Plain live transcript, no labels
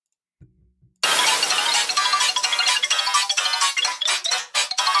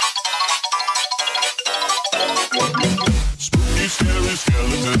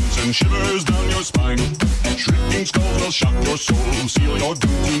skeletons and shivers down your spine. Shrieking skulls will shock your soul, seal your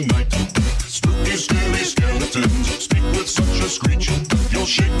doom tonight. Spooky, scary skeletons speak with such a screech. You'll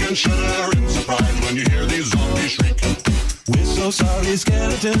shake and shudder in surprise when you hear these zombies shriek. We're so sorry,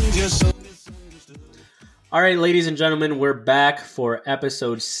 skeletons, you're so misunderstood. All right, ladies and gentlemen, we're back for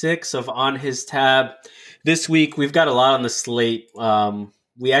episode 6 of On His Tab. This week, we've got a lot on the slate.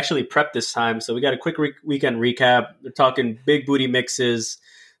 We actually prepped this time, so we got a quick weekend recap. We're talking big booty mixes,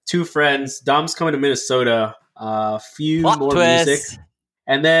 2 friends. Dom's coming to Minnesota. A few Plot more twist. music.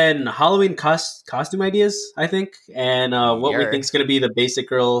 And then Halloween costume ideas, I think. And what we think is going to be the basic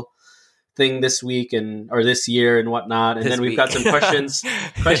girl thing this week or this year and whatnot. And This then we've week. got some questions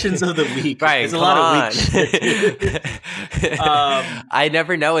of the week. Brian, There's a lot of weeks. I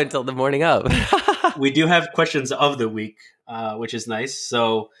never know until the morning of. We do have questions of the week, which is nice.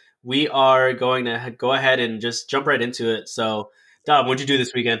 So we are going to go ahead and just jump right into it. So, Dom, what'd you do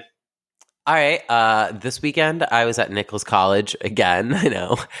this weekend? All right. This weekend, I was at Nichols College again. I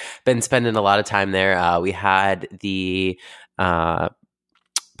know. Been spending a lot of time there. We had the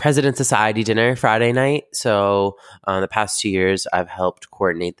President Society dinner Friday night. So the past 2 years, I've helped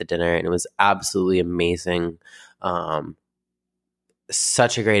coordinate the dinner, and it was absolutely amazing.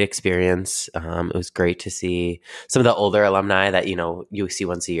 Such a great experience. It was great to see some of the older alumni that, you see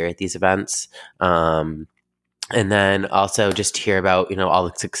once a year at these events. And then also just hear about, all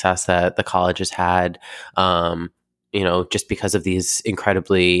the success that the college has had, just because of these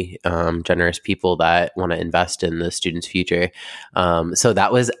incredibly generous people that want to invest in the students' future. So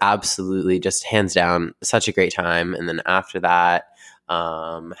that was absolutely just hands down such a great time. And then after that,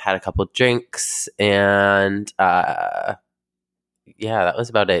 had a couple drinks and yeah, that was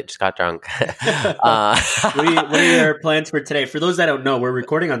about it. Just got drunk. What are your plans for today? For those that don't know, we're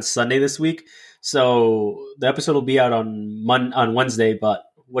recording on Sunday this week. So the episode will be out on Wednesday, but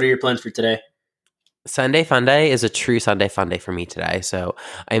what are your plans for today? Sunday Fun Day is a true Sunday Fun Day for me today. So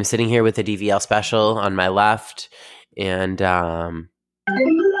I am sitting here with a DVL special on my left and Bible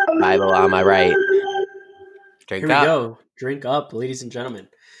on my right. Drink Here up. we go. Drink up, ladies and gentlemen.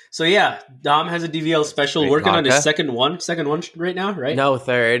 So yeah, Dom has a DVL special, Drink working on his vodka. second one right now, right? No,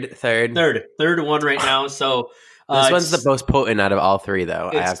 third. Third one right now. So This one's it's the most potent out of all three, though, I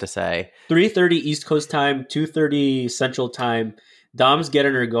it's- have to say. 3:30 East Coast time, 2:30 Central time. Dom's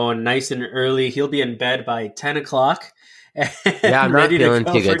getting her going nice and early. He'll be in bed by 10 o'clock. Yeah, I'm not ready to feeling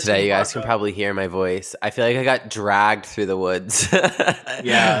go too for good today. You guys can tomorrow. probably hear my voice. I feel like I got dragged through the woods.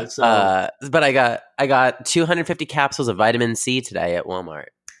 Yeah, so- but I got 250 capsules of vitamin C today at Walmart.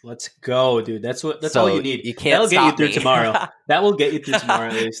 Let's go, dude. That's all So you need. you can't That'll get you stop through me. tomorrow. That will get you through tomorrow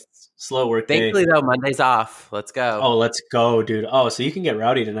at least. Slow work day. Thankfully, though, Monday's off. Let's go. Oh, let's go, dude. Oh, so you can get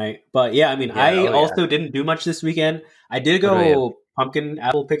rowdy tonight. But yeah, I mean, Yeah, I oh, also didn't do much this weekend. I did What about go pumpkin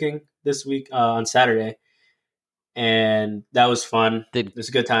apple picking this week on Saturday. And that was fun. It was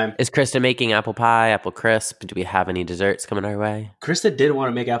a good time. Is Krista making apple pie, apple crisp? Do we have any desserts coming our way? Krista did want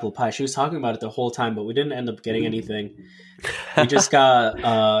to make apple pie. She was talking about it the whole time, but we didn't end up getting anything. We just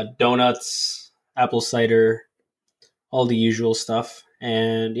got donuts, apple cider, all the usual stuff.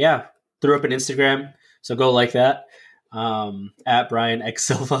 And yeah, threw up an Instagram. So go like that. At Brian X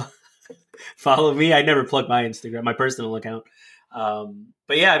Silva. Follow me. I never plug my Instagram, my personal account.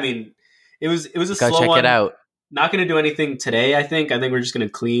 But yeah, I mean, it was a Go slow check one. it out. Not going to do anything today, I think. I think we're just going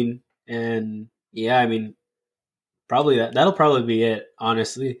to clean. And yeah, I mean, probably that'll probably be it,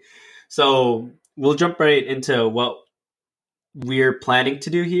 honestly. So we'll jump right into what we're planning to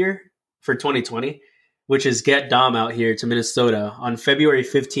do here for 2020, which is get Dom out here to Minnesota on February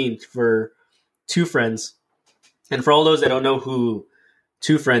 15th for Two Friends. And for all those that don't know who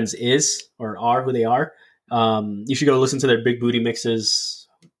Two Friends is or are, who they are, you should go listen to their Big Booty mixes.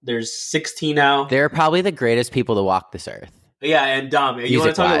 There's 16 now. They're probably the greatest people to walk this earth. Yeah, and Dom, you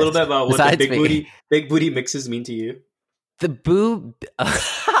want to talk a little bit about what the big booty mixes mean to you? The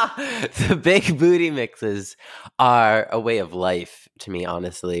big booty mixes are a way of life to me,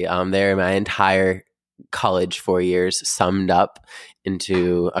 honestly. They're my entire college 4 years summed up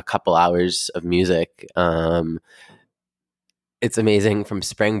into a couple hours of music. It's amazing from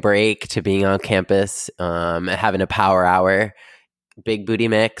spring break to being on campus, having a power hour. Big Booty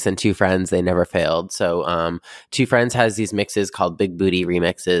Mix and Two Friends, they never failed. So Two Friends has these mixes called Big Booty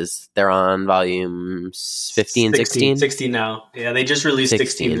Remixes. They're on volume 15, 16? 16 now. Yeah, they just released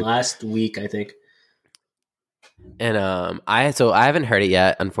 16 last week, I think. And I haven't heard it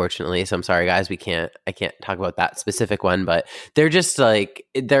yet, unfortunately. So I'm sorry, guys. I can't talk about that specific one, but they're just like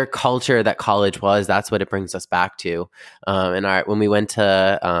their culture that college was. That's what it brings us back to. And when we went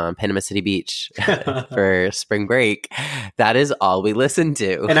to Panama City Beach for spring break, that is all we listened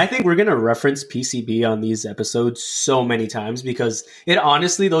to. And I think we're gonna reference PCB on these episodes so many times because it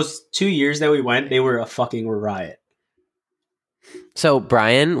honestly, those 2 years that we went, they were a fucking riot. So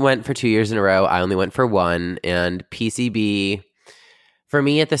Brian went for 2 years in a row. I only went for one. And PCB, for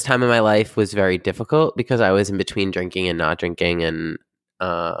me at this time in my life, was very difficult because I was in between drinking and not drinking. And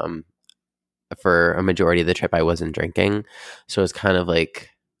for a majority of the trip, I wasn't drinking. So it was kind of like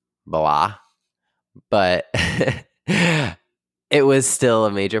blah. But it was still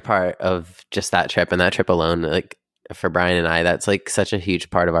a major part of just that trip. And that trip alone, like for Brian and I, that's like such a huge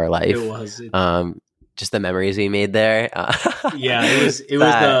part of our life. It was. Just the memories we made there. Yeah, it was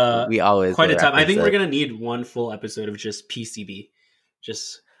we always quite a time. I think we're gonna need one full episode of just PCB.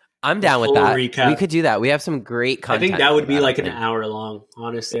 Just I'm down with that. Recap. We could do that. We have some great content. I think that would be like an hour long.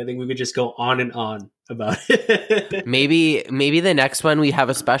 Honestly, I think we could just go on and on about it. maybe the next one we have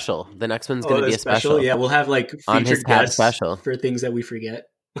a special. The next one's going to be a special. Yeah, we'll have like featured guests special for things that we forget.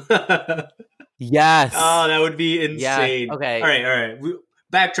 Yes. Oh, that would be insane. Yeah. Okay. All right.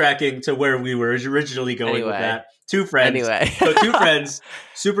 Backtracking to where we were originally going with that. Two friends. So two friends,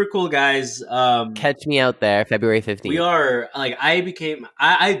 super cool guys. Catch me out there, February 15th. We are like I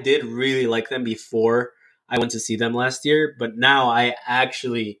did really like them before I went to see them last year, but now I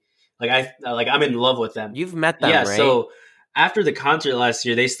actually I'm in love with them. You've met them, yeah, right? So after the concert last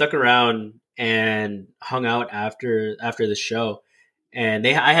year, they stuck around and hung out after the show. And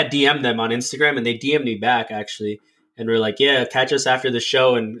I had DM'd them on Instagram and they DM'd me back actually. And we're like, yeah, catch us after the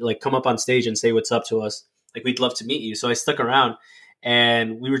show and like come up on stage and say what's up to us. Like, we'd love to meet you. So I stuck around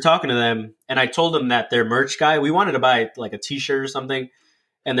and we were talking to them and I told them that their merch guy, we wanted to buy like a t-shirt or something.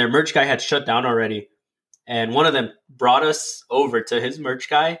 And their merch guy had shut down already. And one of them brought us over to his merch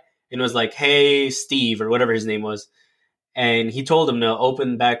guy and was like, hey, Steve, or whatever his name was. And he told him to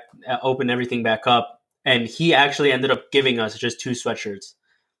open everything back up. And he actually ended up giving us just 2 sweatshirts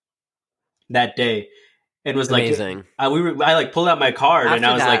that day. And was amazing. Like, I like pulled out my card after and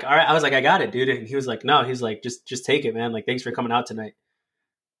I was like, all right, I was like, I got it, dude. And he was like, no, he's like, just take it, man. Like, thanks for coming out tonight.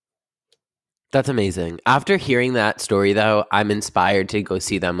 That's amazing. After hearing that story though, I'm inspired to go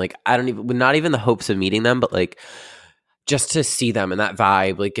see them. Like, not even the hopes of meeting them, but like just to see them and that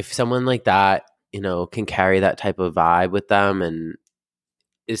vibe. Like if someone like that, can carry that type of vibe with them and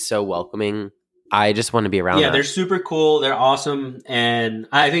is so welcoming, I just want to be around. Yeah, that. They're super cool. They're awesome. And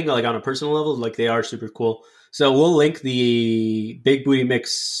I think like on a personal level, like they are super cool. So we'll link the Big Booty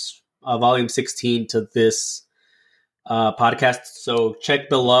Mix volume 16 to this podcast. So check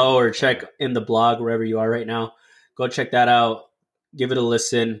below or check in the blog, wherever you are right now. Go check that out. Give it a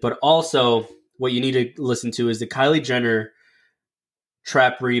listen. But also what you need to listen to is the Kylie Jenner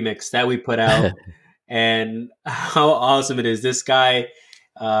Trap remix that we put out and how awesome it is. This guy,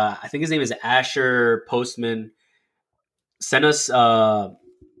 I think his name is Asher Postman, sent us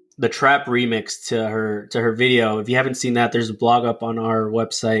the Trap remix to her video. If you haven't seen that, there's a blog up on our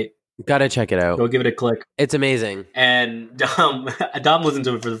website. Gotta check it out. Go give it a click. It's amazing. And Dom listened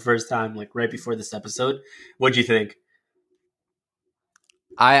to it for the first time, like right before this episode. What'd you think?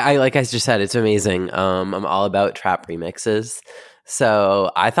 I like I just said, it's amazing. I'm all about trap remixes.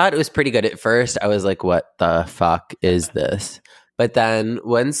 So I thought it was pretty good at first. I was like, what the fuck is this? But then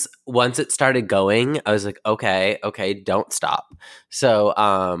once it started going, I was like, okay, don't stop. So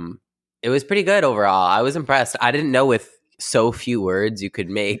it was pretty good overall. I was impressed. I didn't know with so few words you could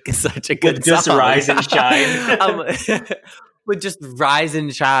make such a good just song. Rise and shine. With just rise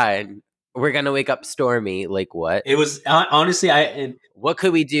and shine. We're gonna wake up stormy. Like what? It was honestly, what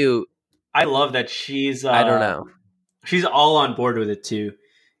could we do? I love that she's. I don't know. She's all on board with it too.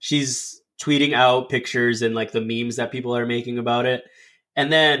 She's tweeting out pictures and like the memes that people are making about it.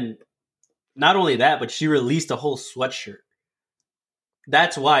 And then not only that, but she released a whole sweatshirt.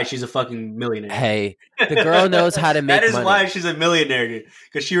 That's why she's a fucking millionaire. Hey, the girl knows how to make money. That is money. why she's a millionaire, dude.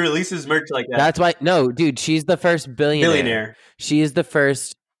 Because she releases merch like that. That's why. No, dude, she's the first billionaire. She is the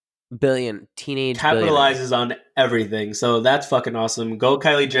first teenage capitalizes billionaire. On everything. So that's fucking awesome. Go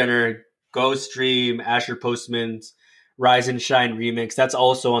Kylie Jenner. Go stream Asher Postman's Rise and Shine remix. That's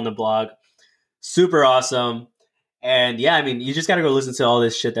also on the blog. Super awesome. And yeah, I mean, you just got to go listen to all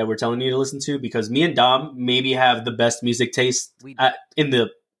this shit that we're telling you to listen to because me and Dom maybe have the best music taste in the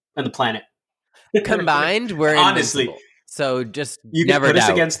planet. Combined, we're honestly. Invincible. So just you never can put doubt.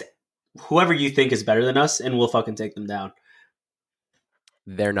 us against whoever you think is better than us, and we'll fucking take them down.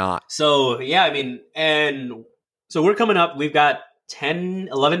 They're not. So yeah, I mean, and So we're coming up. We've got 10,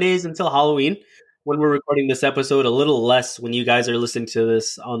 11 days until Halloween when we're recording this episode, a little less when you guys are listening to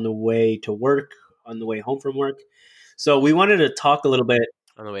this on the way to work, on the way home from work. So we wanted to talk a little bit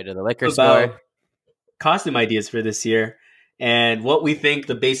On the way to the liquor about store. costume ideas for this year and what we think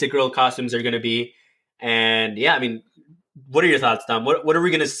the basic girl costumes are going to be. And yeah, I mean, what are your thoughts, Tom? What are we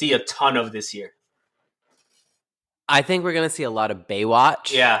going to see a ton of this year? I think we're going to see a lot of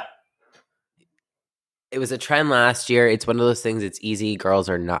Baywatch. Yeah. It was a trend last year. It's one of those things. It's easy. Girls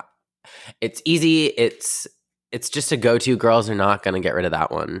are not. It's easy. It's just a go-to. Girls are not going to get rid of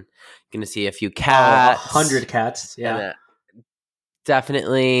that one. You're going to see a few cats. 100 cats. Yeah. And,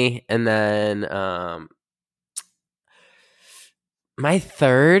 definitely. And then my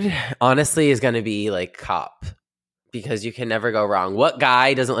third, honestly, is going to be like cop. Because you can never go wrong. What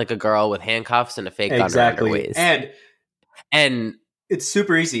guy doesn't like a girl with handcuffs and a fake gun around her waist? And it's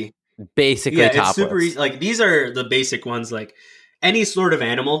super easy. Basically, topless. It's super easy. Like, these are the basic ones. Like, any sort of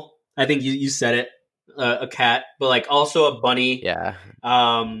animal. I think you said it. A cat, but like also a bunny. Yeah.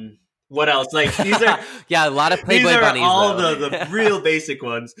 What else? Like, these are yeah, a lot of Playboy these are bunnies. All though. the real basic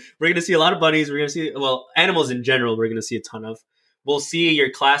ones. We're gonna see a lot of bunnies. We're gonna see animals in general. We're gonna see a ton of. We'll see your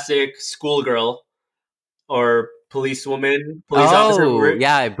classic schoolgirl or policewoman, police officer. We're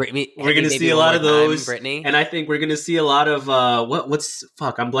We're gonna see a lot of those, Brittany. and I think we're gonna see a lot of what's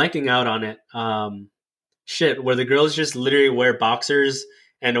fuck. I'm blanking out on it. Where the girls just literally wear boxers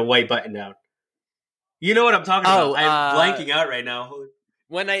and a white button down. You know what I'm talking about? I'm blanking out right now.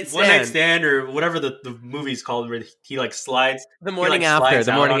 One Night Stand, or whatever the movie's called, where he like slides. The morning after.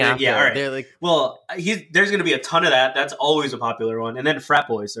 Yeah, all right. They're like, well, there's going to be a ton of that. That's always a popular one. And then frat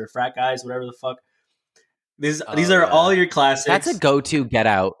boys or frat guys, whatever the fuck. These are all your classics. That's a go-to get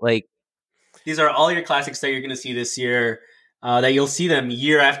out. Like, these are all your classics that you're going to see this year. That you'll see them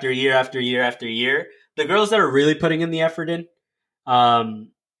year after year after year after year. The girls that are really putting in the effort in,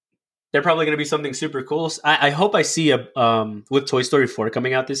 they're probably going to be something super cool. I hope I see with Toy Story 4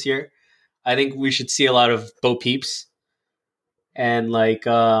 coming out this year. I think we should see a lot of Bo Peeps and like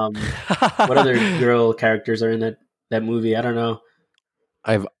what other girl characters are in that movie? I don't know.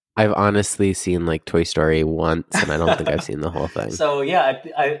 I've honestly seen like Toy Story once, and I don't think I've seen the whole thing. So yeah,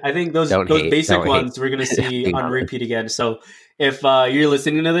 I think those basic ones we're going to see on repeat again. So if you're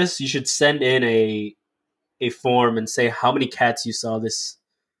listening to this, you should send in a form and say how many cats you saw this.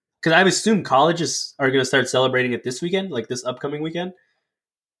 Because I assume colleges are going to start celebrating it this weekend, like this upcoming weekend.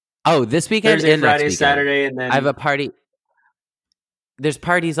 Oh, this weekend? Thursday, and Friday, next weekend. Saturday, and then I have a party. There's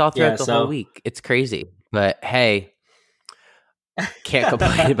parties all throughout the whole week. It's crazy. But hey, can't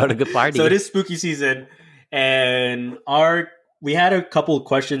complain about a good party. So it is spooky season. And we had a couple of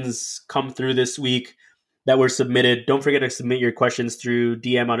questions come through this week that were submitted. Don't forget to submit your questions through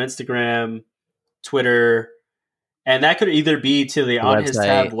DM on Instagram, Twitter. And that could either be to the On His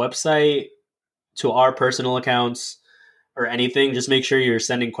Tab website, to our personal accounts, or anything. Just make sure you're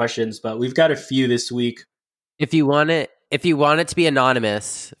sending questions. But we've got a few this week. If you want it to be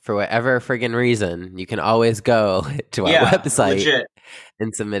anonymous for whatever friggin' reason, you can always go to our website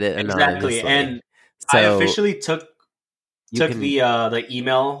and submit it anonymously. Exactly. And so I officially took the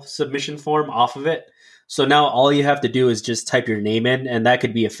email submission form off of it. So now all you have to do is just type your name in, and that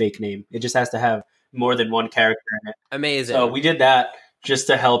could be a fake name. It just has to have more than one character in it. Amazing. So we did that just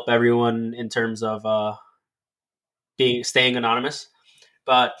to help everyone in terms of staying anonymous.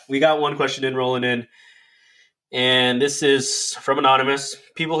 But we got one question rolling in, and this is from Anonymous.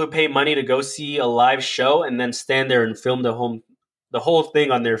 People who pay money to go see a live show and then stand there and film the whole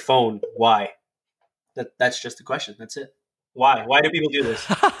thing on their phone. Why? That's just a question. That's it. Why? Why do people do this?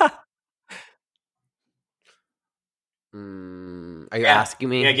 Are you asking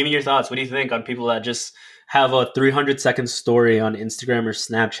me? Yeah, give me your thoughts. What do you think on people that just have a 300-second story on Instagram or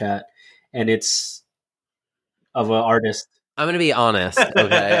Snapchat and it's of an artist? I'm going to be honest,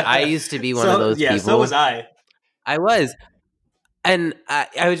 okay? I used to be one of those people. So was I. I was. And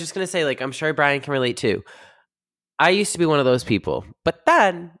I was just going to say, like, I'm sure Brian can relate too. I used to be one of those people. But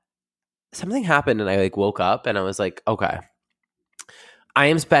then something happened and I like woke up and I was like, okay, I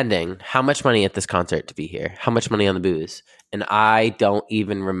am spending how much money at this concert to be here? How much money on the booze? And I don't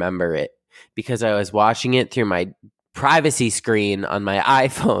even remember it because I was watching it through my privacy screen on my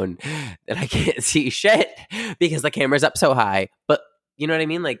iPhone and I can't see shit because the camera's up so high. But you know what I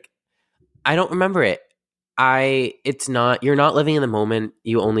mean? Like, I don't remember it. You're not living in the moment.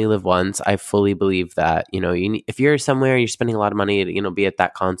 You only live once. I fully believe that, if you're somewhere, you're spending a lot of money to, be at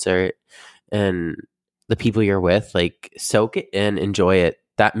that concert and the people you're with, like, soak it in, enjoy it.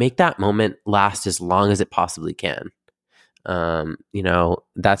 Make that moment last as long as it possibly can.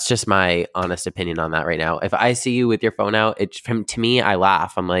 That's just my honest opinion on that right now. If I see you with your phone out, to me, I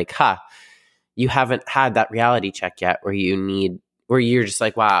laugh. I'm like, you haven't had that reality check yet where you're just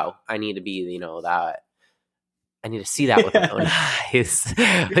like, wow, I need to be, that. I need to see that with my own eyes.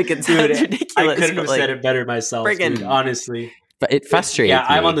 Like, it sounds ridiculous. I couldn't have said it better myself, dude, honestly. But it frustrates me.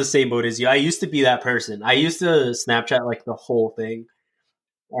 I'm on the same boat as you. I used to be that person. I used to Snapchat like the whole thing.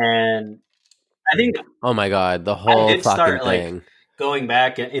 And I think... Oh my God, the whole fucking start, thing. Like, going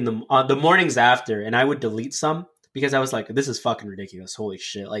back in the mornings after, and I would delete some because I was like, this is fucking ridiculous. Holy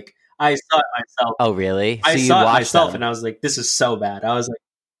shit. Like, I saw it myself. Oh, really? I saw it myself, and I was like, this is so bad. I was like...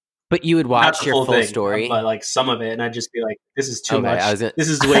 But you would watch your full story? But like some of it, and I'd just be like, this is too much. This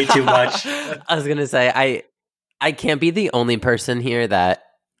is way too much. I was going to say, I can't be the only person here that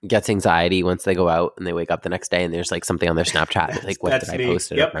gets anxiety once they go out and they wake up the next day and there's like something on their Snapchat. Like, what did I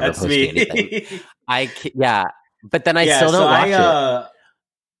post? I don't remember posting anything. But then I still don't watch it.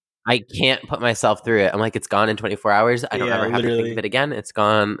 I can't put myself through it. I'm like, it's gone in 24 hours. I don't ever have to think of it again. It's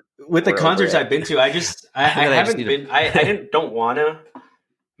gone. With the concerts I've been to, I don't want to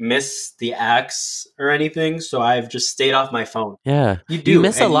miss the acts or anything, so I've just stayed off my phone. Yeah, you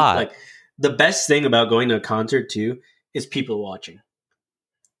miss a lot. Like, the best thing about going to a concert too is people watching.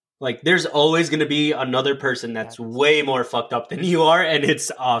 Like, there's always going to be another person that's way more fucked up than you are, and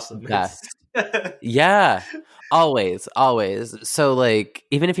it's awesome. Yeah, always. So, like,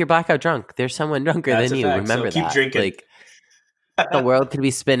 even if you're blackout drunk, there's someone drunker than you. Remember that. Keep drinking. Like, the world could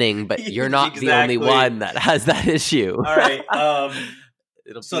be spinning, but you're not the only one that has that issue. All right.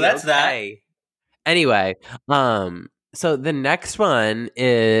 So that's that. Anyway, so the next one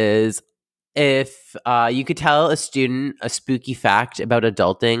is, if you could tell a student a spooky fact about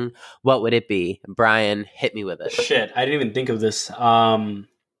adulting, what would it be? Brian, hit me with it. Shit, I didn't even think of this. I'm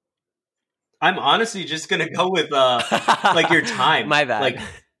honestly just gonna go with like your time. My bad. Like,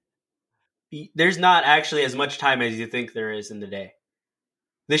 there's not actually as much time as you think there is in the day.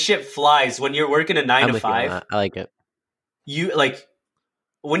 This shit flies when you're working a 9 to 5. I like it. You like,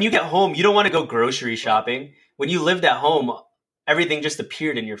 when you get home, you don't want to go grocery shopping. When you lived at home, everything just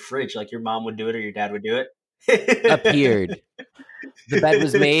appeared in your fridge. Like, your mom would do it or your dad would do it. Appeared. The bed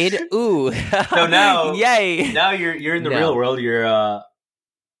was made. Ooh. So now, yay! Now you're in the real world.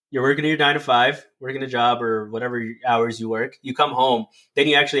 You're working your 9 to 5, working a job or whatever hours you work. You come home, then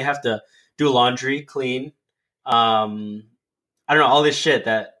you actually have to do laundry, clean. I don't know, all this shit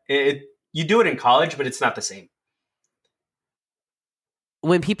that you do it in college, but it's not the same.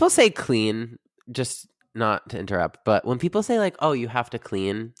 When people say clean, just not to interrupt, but when people say like, oh, you have to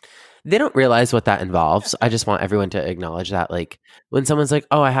clean, they don't realize what that involves. I just want everyone to acknowledge that. Like, when someone's like,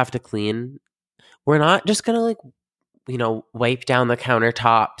 oh, I have to clean, we're not just going to like, wipe down the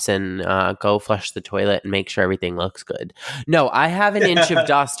countertops and go flush the toilet and make sure everything looks good. No, I have an inch of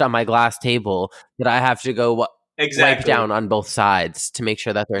dust on my glass table that I have to go wipe down on both sides to make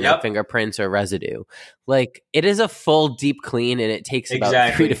sure that there are no fingerprints or residue. Like, it is a full deep clean, and it takes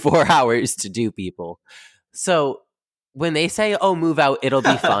about 3 to 4 hours to do, people. So when they say, oh, move out, it'll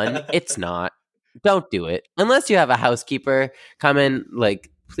be fun, it's not. Don't do it. Unless you have a housekeeper come in,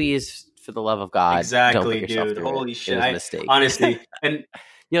 like, please, for the love of God, exactly, don't put yourself dude. through Holy it. shit. It was a mistake. Honestly. And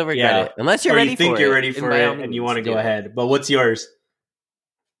you'll regret it. Unless you're ready for it. You think you're ready for it and you want to go ahead. But what's yours?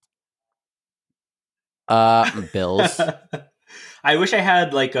 Bills. I wish I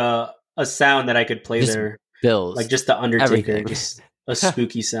had like a sound that I could play just there. Bills. Like just the Undertaker. Everything. Just a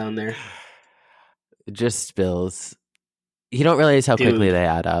spooky sound there. Just bills. You don't realize how quickly they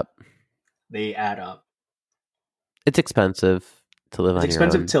add up. They add up. It's expensive to live on your own. It's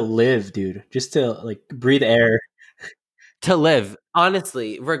expensive to live, dude. Just to like breathe air. To live.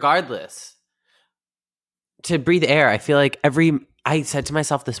 Honestly, regardless. To breathe air, I feel like I said to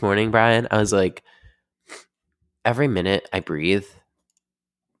myself this morning, Brian, I was like, every minute I breathe,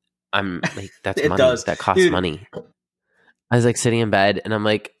 I'm like, that's money. Does. That costs money. I was like sitting in bed and I'm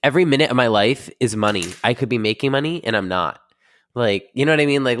like, every minute of my life is money. I could be making money and I'm not. Like, you know what I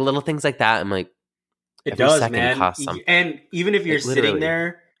mean? Like little things like that. I'm like, it does, man. Costs something. And even if you're sitting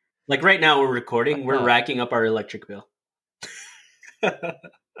there, like right now we're recording, we're racking up our electric bill. And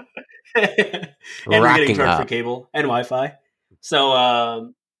we're getting charged for cable and Wi-Fi.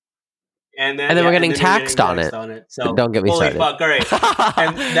 So, and then we're getting taxed on it. So don't get me started. Holy fuck! All right,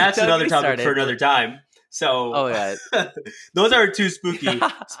 and that's another topic for another time. So, those are two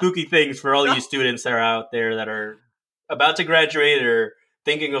spooky things for all you students that are out there that are about to graduate or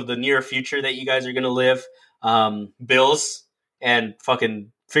thinking of the near future that you guys are going to live. Bills and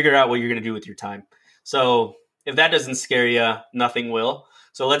fucking figure out what you're going to do with your time. So, if that doesn't scare you, nothing will.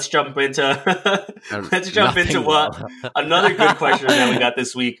 So let's jump into Nothing what will. another good question that we got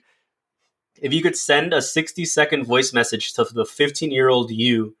this week. If you could send a 60-second voice message to the 15-year-old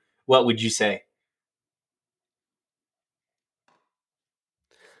you, what would you say?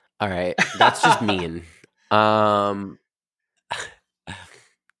 All right, that's just mean. Um,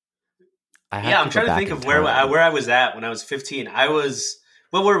 I have Yeah, to I'm go trying to back think in of where time. I was at when I was 15.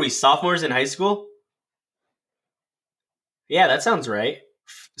 What were we, sophomores in high school? Yeah, that sounds right.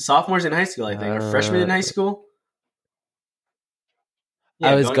 Sophomores in high school, I think, or freshmen in high school. I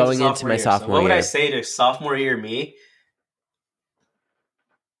Yeah, was going into going into sophomore my year. So sophomore what would I year. say to sophomore year me?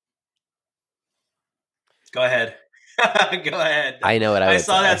 Go ahead. Go ahead. I know what I I would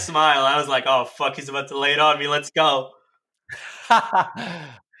saw that say. smile. I was like, oh, fuck, he's about to lay it on me. Let's go.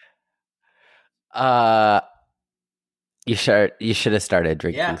 uh, you should have started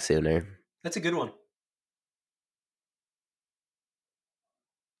drinking Yeah, sooner. that's a good one.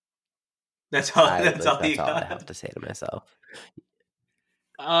 That's all. That's all you That's all I have got. to say to myself.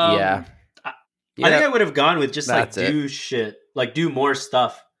 Yeah, Um, I think yeah, I would have gone with just like that's it. do shit, like do more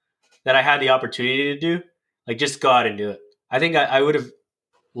stuff that I had the opportunity to do. Like just go out and do it. I think I would have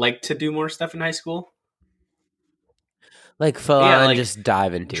liked to do more stuff in high school. Like full Yeah, on, like just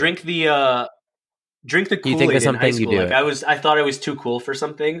dive into it. drink the You think of Kool-Aid in high something, you school. do Like it. I thought I was too cool for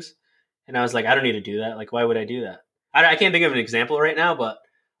some things, and I was like, I don't need to do that. Like, why would I do that? I can't think of an example right now, but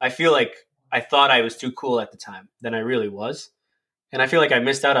I feel like I thought I was too cool at the time than I really was, and I feel like I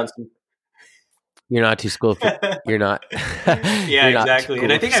missed out on some. You're not too school for. You're not. Yeah, You're not too exactly. And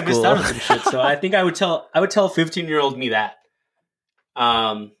cool I for think I missed out school. on some shit. So I think I would tell 15-year-old me that.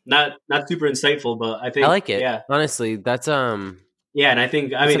 Not super insightful, but I I think like it. yeah. Honestly, that's Yeah, and I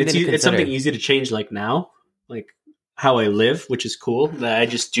think that's something to it's something consider. easy to change like now, like how I live, which is cool. That I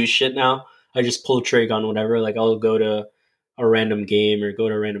just do shit now. I just pull trig on whatever. Like I'll go to a random game or go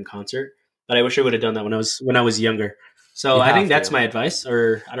to a random concert. But I wish I would have done that when I was younger. So You I think have that's to. my advice,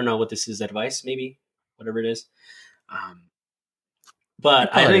 or I don't know what this is advice, maybe whatever it is. Um, I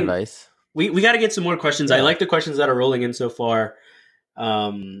but call I it think advice. we got to get some more questions. I Yeah. like the questions that are rolling in so far.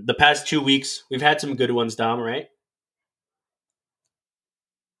 The past 2 weeks, we've had some good ones, Dom. Right?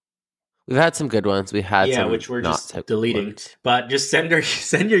 We've had some good ones. We had Yeah, some which we're not so just good deleting. ones. But just send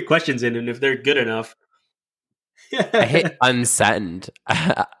your questions in, and if they're good enough, I hit unsend,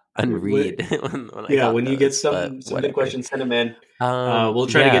 unread when I yeah, got when you get those, but some good whatever. questions, send them in. We'll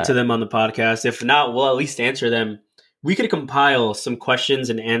try to Yeah. get to them on the podcast. If not, we'll at least answer them. We could compile some questions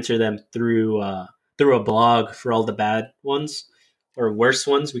and answer them through a blog for all the bad ones or worse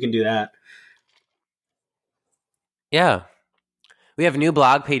ones. We can do that. Yeah. We have new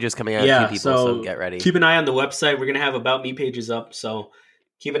blog pages coming out too, Yeah, people, so so get ready. keep an eye on the website. We're going to have About Me pages up, so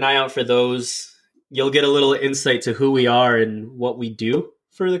keep an eye out for those. You'll get a little insight to who we are and what we do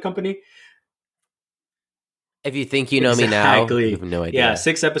for the company. If you think you know me now, Exactly. you have no idea. Yeah,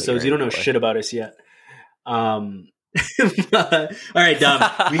 6 episodes. what You you're don't know in for. shit about us yet. All right, Dom.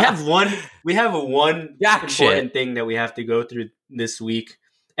 We have one Jack important shit. thing that we have to go through this week,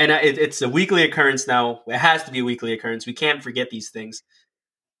 and it's a weekly occurrence now. It has to be a weekly occurrence. We can't forget these things.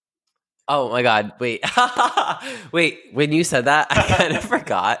 Oh my god, wait. Wait, when you said that, I kind of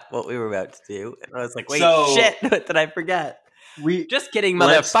forgot what we were about to do. And I was like, wait, So- shit, what did I forget? We Just kidding,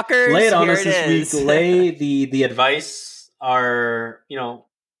 let's motherfuckers. lay it on Here us it this is. week. Lay the advice. Our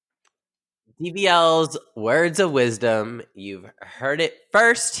DBL's words of wisdom. You've heard it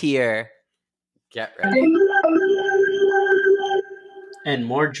first here. Get ready. and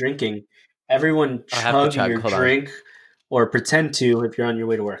more drinking. Everyone I'll have to chug chug. your Hold on. drink or pretend to if you're on your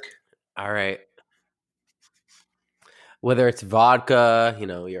way to work. All right. Whether it's vodka,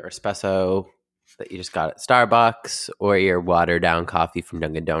 your espresso that you just got at Starbucks, or your watered down coffee from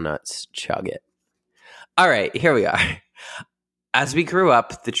Dunkin' Donuts, chug it. All right, here we are. As we grew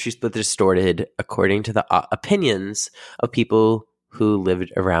up, the truth was distorted according to the opinions of people who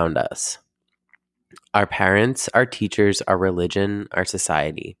lived around us. Our parents, our teachers, our religion, our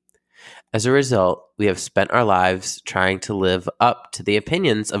society. As a result, we have spent our lives trying to live up to the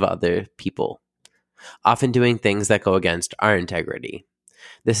opinions of other people, often doing things that go against our integrity.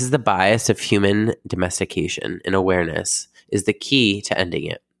 This is the bias of human domestication, and awareness is the key to ending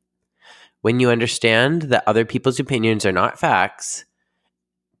it. When you understand that other people's opinions are not facts,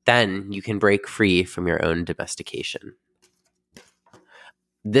 then you can break free from your own domestication.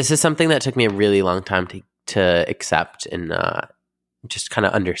 This is something that took me a really long time to accept and just kind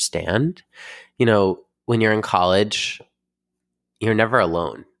of understand. When you're in college, you're never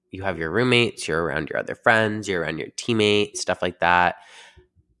alone. You have your roommates, you're around your other friends, you're around your teammates, stuff like that.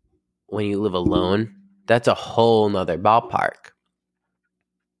 When you live alone, that's a whole nother ballpark.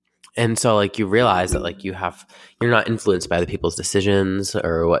 And so like you realize that like you're not influenced by the people's decisions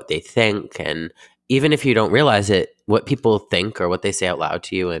or what they think. And even if you don't realize it, what people think or what they say out loud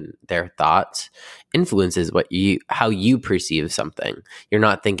to you and their thoughts influences how you perceive something. You're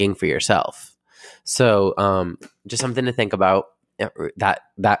not thinking for yourself. So just something to think about.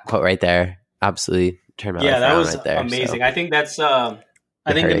 That quote right there absolutely turned my life that around was right there. amazing. So I think that's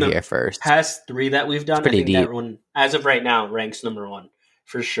I think in the here first. past 3 that we've done, I pretty think deep. that one, as of right now, ranks number 1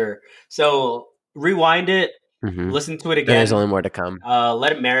 for sure. So rewind it, listen to it again. There's only more to come.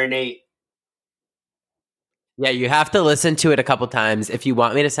 Let it marinate. Yeah, you have to listen to it a couple times. If you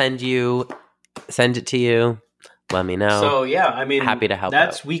want me to send it to you, let me know. So yeah, I mean, happy to help.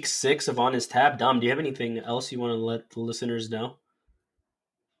 That's out. week 6 of On His Tab. Dom, do you have anything else you want to let the listeners know?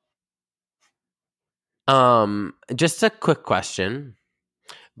 Just a quick question,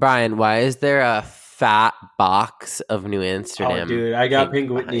 Brian. Why is there a fat box of New Amsterdam? Oh, dude, I got Pink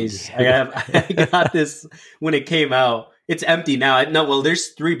Whitney's. I got this when it came out. It's empty now. Well, there's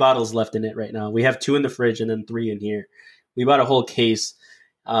 3 bottles left in it right now. We have 2 in the fridge and then 3 in here. We bought a whole case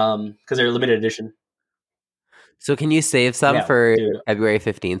because they're limited edition. So can you save some for February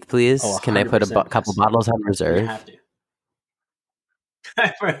 15th, please? Can I put a couple bottles on reserve? You have to.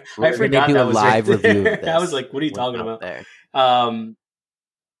 I forgot do that a was live right review. there. Of this. I was like, "What are you talking about?" There. I've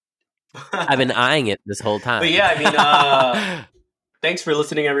been eyeing it this whole time. But yeah, I mean, thanks for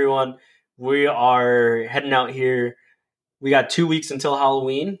listening, everyone. We are heading out here. We got 2 weeks until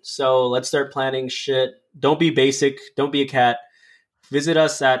Halloween, so let's start planning shit. Don't be basic. Don't be a cat. Visit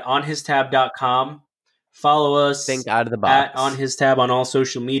us at onhistab.com. Follow us. Think out of the box. At onhistab on all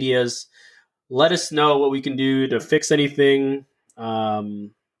social medias. Let us know what we can do to fix anything. Or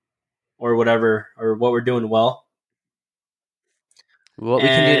whatever, or what we're doing well. What we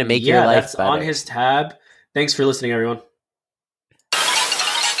can do to make your life that's better. On His Tab. Thanks for listening, everyone.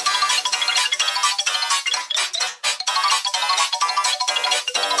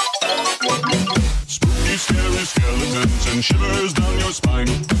 Spooky, scary skeletons and shivers down your spine.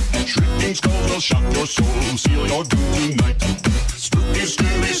 Shrieking skulls will shock your soul, seal your doom tonight. Spooky,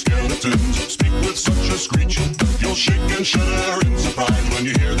 scary skeletons speak with such a screech. You'll shake and shudder in surprise when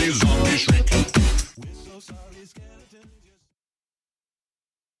you hear these zombies shriek. We're so sorry, skeletons.